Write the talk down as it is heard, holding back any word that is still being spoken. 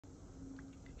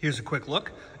Here's a quick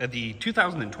look at the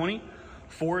 2020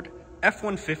 Ford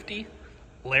F-150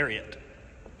 Lariat.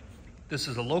 This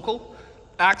is a local,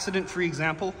 accident-free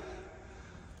example,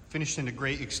 finished in a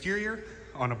gray exterior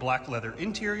on a black leather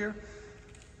interior.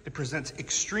 It presents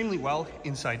extremely well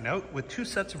inside and out with 2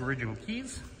 sets of original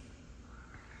keys,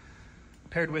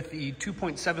 paired with the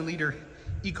 2.7 liter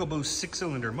EcoBoost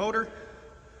 6-cylinder motor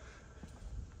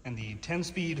and the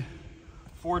 10-speed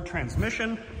Ford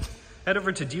transmission. Head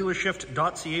over to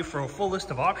DealerShift.ca for a full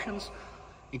list of options,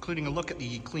 including a look at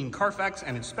the clean Carfax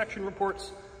and inspection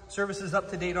reports. Service is up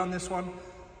to date on this one.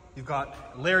 You've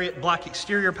got Lariat black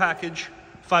exterior package,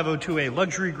 502A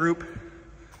luxury group,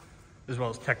 as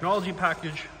well as technology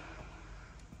package,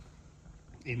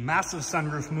 a massive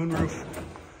sunroof, moonroof,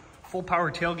 full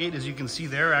power tailgate, as you can see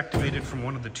there, activated from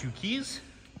one of the 2 keys.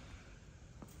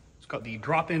 It's got the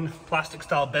drop-in plastic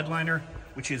style bed liner,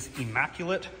 which is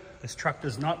immaculate. This truck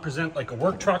does not present like a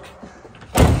work truck.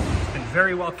 It's been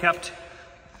very well kept.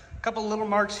 A couple little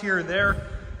marks here or there,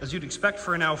 as you'd expect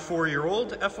for a now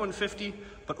 4-year-old F-150,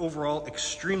 but overall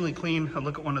extremely clean. A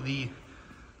look at one of the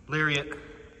Lariat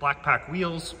black pack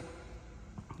wheels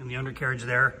and the undercarriage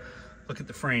there. Look at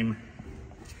the frame,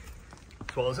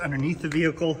 as well as underneath the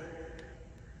vehicle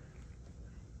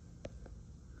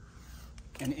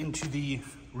and into the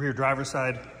rear driver's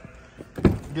side.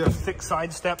 You do have thick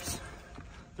side steps,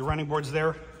 the running boards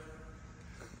there,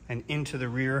 and into the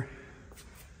rear.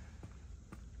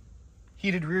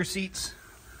 Heated rear seats.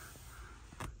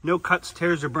 No cuts,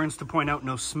 tears, or burns to point out,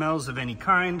 no smells of any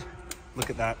kind. Look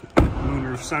at that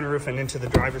moonroof, sunroof, and into the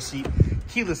driver's seat.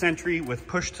 Keyless entry with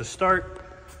push to start.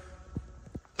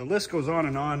 The list goes on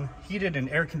and on. Heated and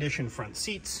air-conditioned front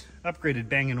seats, upgraded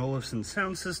Bang & Olufsen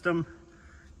sound system.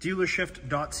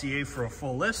 DealerShift.ca for a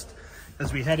full list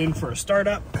as we head in for a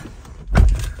startup.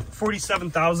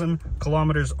 47,000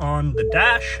 kilometers on the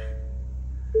dash.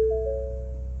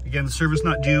 Again, the service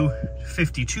not due.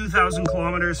 52,000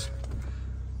 kilometers.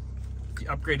 The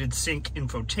upgraded sync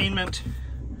infotainment,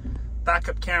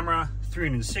 backup camera,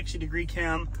 360-degree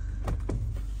cam.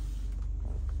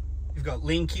 You've got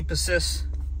lane keep assist,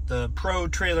 the Pro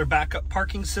trailer backup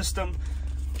parking system.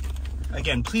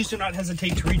 Again, please do not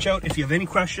hesitate to reach out if you have any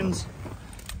questions.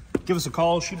 Give us a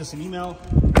call, shoot us an email.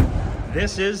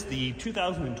 This is the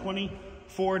 2020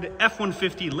 Ford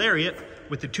F-150 Lariat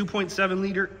with the 2.7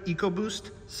 liter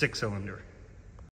EcoBoost 6-cylinder.